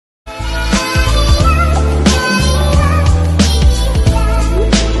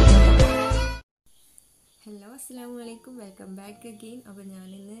അസ്സലാമലൈക്കും, welcome back again. അപ്പോൾ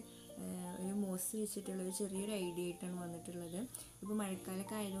ഞാനിന്ന് ഒരു മോസ് വെച്ചിട്ടുള്ളൊരു ചെറിയൊരു ഐഡിയ ആയിട്ടാണ് വന്നിട്ടുള്ളത്. ഇപ്പോൾ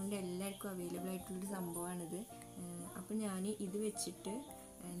മഴക്കാലമൊക്കെ ആയതുകൊണ്ട് എല്ലാവർക്കും അവൈലബിൾ ആയിട്ടുള്ളൊരു സംഭവമാണിത്. അപ്പോൾ ഞാൻ ഇത് വെച്ചിട്ട്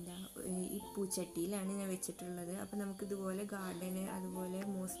ഈ പൂച്ചട്ടിയിലാണ് ഞാൻ വെച്ചിട്ടുള്ളത്. അപ്പോൾ നമുക്കിതുപോലെ ഗാർഡന് അതുപോലെ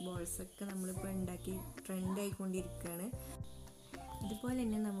മോസ് ബോൾസൊക്കെ നമ്മളിപ്പോൾ ഉണ്ടാക്കി ട്രെൻഡ് ആയിക്കൊണ്ടിരിക്കുകയാണ്. ഇതുപോലെ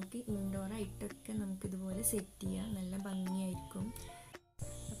തന്നെ നമുക്ക് ഇൻഡോർ ആയിട്ടൊക്കെ നമുക്കിതുപോലെ സെറ്റ് ചെയ്യാം, നല്ല ഭംഗിയായിരിക്കും.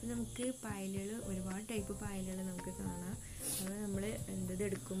 അപ്പോൾ നമുക്ക് പായലുകൾ, ഒരുപാട് ടൈപ്പ് പായലുകൾ നമുക്ക് കാണാം. അപ്പോൾ നമ്മൾ എന്തത്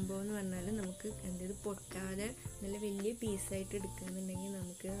എടുക്കുമ്പോൾ എന്ന് പറഞ്ഞാൽ നമുക്ക് എന്തത് പൊട്ടാതെ നല്ല വലിയ പീസായിട്ട് എടുക്കുകയെന്നുണ്ടെങ്കിൽ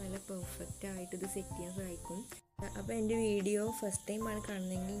നമുക്ക് നല്ല പെർഫെക്റ്റ് ആയിട്ട് ഇത് സെറ്റ് ചെയ്യാൻ സഹായിക്കും. അപ്പോൾ എൻ്റെ വീഡിയോ ഫസ്റ്റ് ടൈമാണ്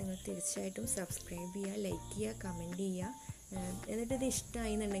കാണുന്നതെങ്കിൽ നിങ്ങൾ തീർച്ചയായിട്ടും സബ്സ്ക്രൈബ് ചെയ്യുക, ലൈക്ക് ചെയ്യുക, കമൻറ്റ് ചെയ്യുക. എന്നിട്ട് ഇത്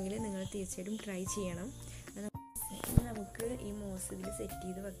ഇഷ്ടമായി എന്നുണ്ടെങ്കിൽ നിങ്ങൾ തീർച്ചയായിട്ടും ട്രൈ ചെയ്യണം. നമുക്ക് ഈ മോസ് ഇതിൽ സെറ്റ്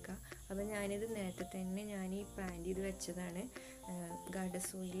ചെയ്ത് വെക്കാം. അപ്പോൾ ഞാനിത് നേരത്തെ തന്നെ ഞാൻ ഈ പ്ലാൻ ചെയ്ത് വെച്ചതാണ്. ഗാർഡൻ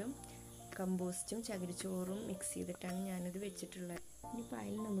സോയിലും കമ്പോസ്റ്റും ചകിരിച്ചോറും മിക്സ് ചെയ്തിട്ടാണ് ഞാനിത് വെച്ചിട്ടുള്ളത്. ഇനി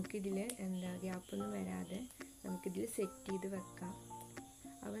പായൽ നമുക്കിതിൽ ഗ്യാപ്പൊന്നും വരാതെ നമുക്കിതിൽ സെറ്റ് ചെയ്ത് വെക്കാം.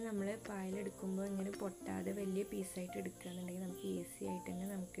 അപ്പോൾ നമ്മൾ പായലെടുക്കുമ്പോൾ ഇങ്ങനെ പൊട്ടാതെ വലിയ പീസായിട്ട് എടുക്കുകയാണെന്നുണ്ടെങ്കിൽ നമുക്ക് ഈസി ആയിട്ട് തന്നെ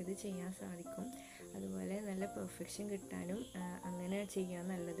നമുക്കിത് ചെയ്യാൻ സാധിക്കും. അതുപോലെ നല്ല പെർഫെക്ഷൻ കിട്ടാനും അങ്ങനെ ചെയ്യാൻ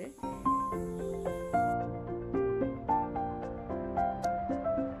നല്ലത്.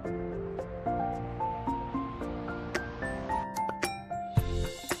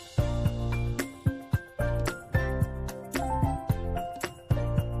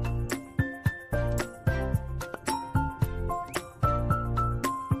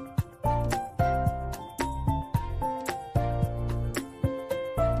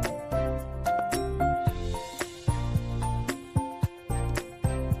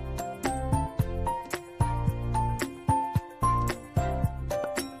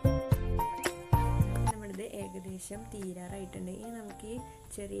 ഏകദേശം തീരാറായിട്ടുണ്ട്. ഇനി നമുക്ക് ഈ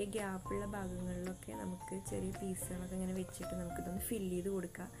ചെറിയ ഗ്യാപ്പുള്ള ഭാഗങ്ങളിലൊക്കെ നമുക്ക് ചെറിയ പീസുകളൊക്കെ ഇങ്ങനെ വെച്ചിട്ട് നമുക്കിതൊന്ന് ഫില്ല് ചെയ്ത്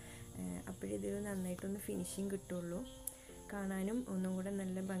കൊടുക്കാം. അപ്പോഴിത് നന്നായിട്ടൊന്ന് ഫിനിഷിങ് കിട്ടുള്ളൂ. കാണാനും ഒന്നും കൂടെ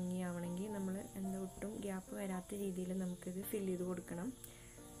നല്ല ഭംഗിയാവണമെങ്കിൽ നമ്മൾ ഒട്ടും ഗ്യാപ്പ് വരാത്ത രീതിയിൽ നമുക്കിത് ഫില്ല് ചെയ്ത് കൊടുക്കണം.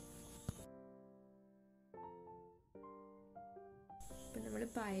 ഇപ്പം നമ്മൾ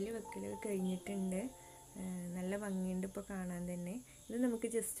പായൽ വെക്കൽ കഴിഞ്ഞിട്ടുണ്ട്. നല്ല ഭംഗിയുണ്ട് ഇപ്പോൾ കാണാൻ തന്നെ. ഇത് നമുക്ക്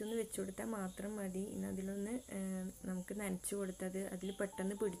ജസ്റ്റ് ഒന്ന് വെച്ച് കൊടുത്താൽ മാത്രം മതി. ഇനി അതിലൊന്ന് നമുക്ക് നനച്ച് കൊടുത്തത് അതിൽ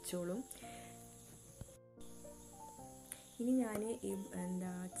പെട്ടെന്ന് പിടിച്ചോളും. ഇനി ഞാൻ ഈ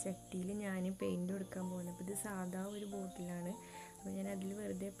ചട്ടിയിൽ ഞാൻ പെയിൻറ്റ് കൊടുക്കാൻ പോകുന്നത്. അപ്പോൾ ഇത് സാധാ ഒരു ബോട്ടിലാണ്. അപ്പോൾ ഞാൻ അതിൽ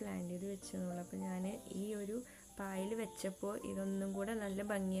വെറുതെ പ്ലാൻ ചെയ്ത് വെച്ചെന്നുള്ളൂ. അപ്പോൾ ഞാൻ ഈ ഒരു പായൽ വെച്ചപ്പോൾ ഇതൊന്നും കൂടെ നല്ല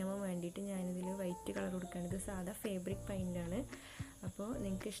ഭംഗിയാവാൻ വേണ്ടിയിട്ട് ഞാനിതിൽ വൈറ്റ് കളർ കൊടുക്കുകയാണ്. ഇത് സാധാ ഫാബ്രിക് പെയിൻ്റാണ്. അപ്പോൾ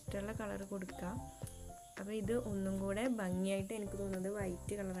നിങ്ങൾക്ക് ഇഷ്ടമുള്ള കളർ കൊടുക്കാം. അപ്പോൾ ഇത് ഒന്നും കൂടെ ഭംഗിയായിട്ട് എനിക്ക് തോന്നുന്നത്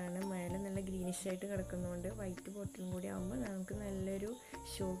വൈറ്റ് കളറാണ്. മേലെ നല്ല ഗ്രീനിഷ് ആയിട്ട് കിടക്കുന്നതുകൊണ്ട് വൈറ്റ് ബോട്ടിലും കൂടി ആകുമ്പോൾ നമുക്ക് നല്ലൊരു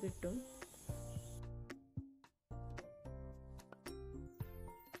ഷോ കിട്ടും.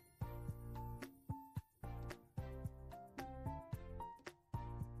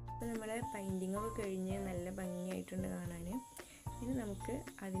 അപ്പോൾ നമ്മളെ പെയിൻറ്റിങ്ങൊക്കെ കഴിഞ്ഞ് നല്ല ഭംഗിയായിട്ടുണ്ട് കാണാൻ. ഇനി നമുക്ക്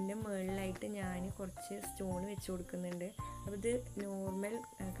അതിൻ്റെ മുകളിലായിട്ട് ഞാൻ കുറച്ച് സ്റ്റോൺ വെച്ച് കൊടുക്കുന്നുണ്ട്. അപ്പോൾ ഇത് നോർമൽ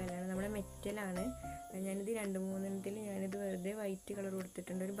കല്ലാണ്, നമ്മുടെ മെറ്റലാണ്. ഞാനിത് 2-3 എണ്ണത്തിൽ ഞാനിത് വെറുതെ വൈറ്റ് കളർ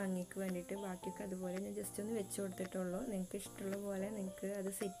കൊടുത്തിട്ടുണ്ട് ഒരു ഭംഗിക്ക് വേണ്ടിയിട്ട്. ബാക്കിയൊക്കെ അതുപോലെ ഞാൻ ജസ്റ്റ് ഒന്ന് വെച്ച് കൊടുത്തിട്ടുള്ളൂ. നിങ്ങൾക്ക് ഇഷ്ടമുള്ള പോലെ നിങ്ങൾക്ക് അത്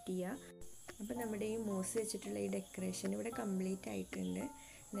സെറ്റ് ചെയ്യാം. അപ്പോൾ നമ്മുടെ ഈ മോസ് വെച്ചിട്ടുള്ള ഈ ഡെക്കറേഷൻ ഇവിടെ കംപ്ലീറ്റ് ആയിട്ടുണ്ട്.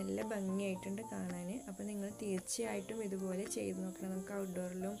 നല്ല ഭംഗിയായിട്ടുണ്ട് കാണാൻ. അപ്പോൾ നിങ്ങൾ തീർച്ചയായിട്ടും ഇതുപോലെ ചെയ്ത് നോക്കണം. നമുക്ക്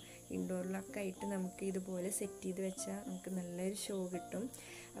ഔട്ട്ഡോറിലും ഇൻഡോറിലൊക്കെ ആയിട്ട് നമുക്ക് ഇതുപോലെ സെറ്റ് ചെയ്ത് വെച്ചാൽ നമുക്ക് നല്ലൊരു ഷോ കിട്ടും.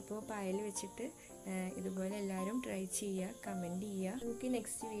 അപ്പോൾ പായൽ വെച്ചിട്ട് ഇതുപോലെ എല്ലാവരും ട്രൈ ചെയ്യുക, കമൻറ്റ് ചെയ്യുക. നമുക്ക്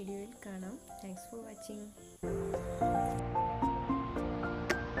നെക്സ്റ്റ് വീഡിയോയിൽ കാണാം. Thanks for watching.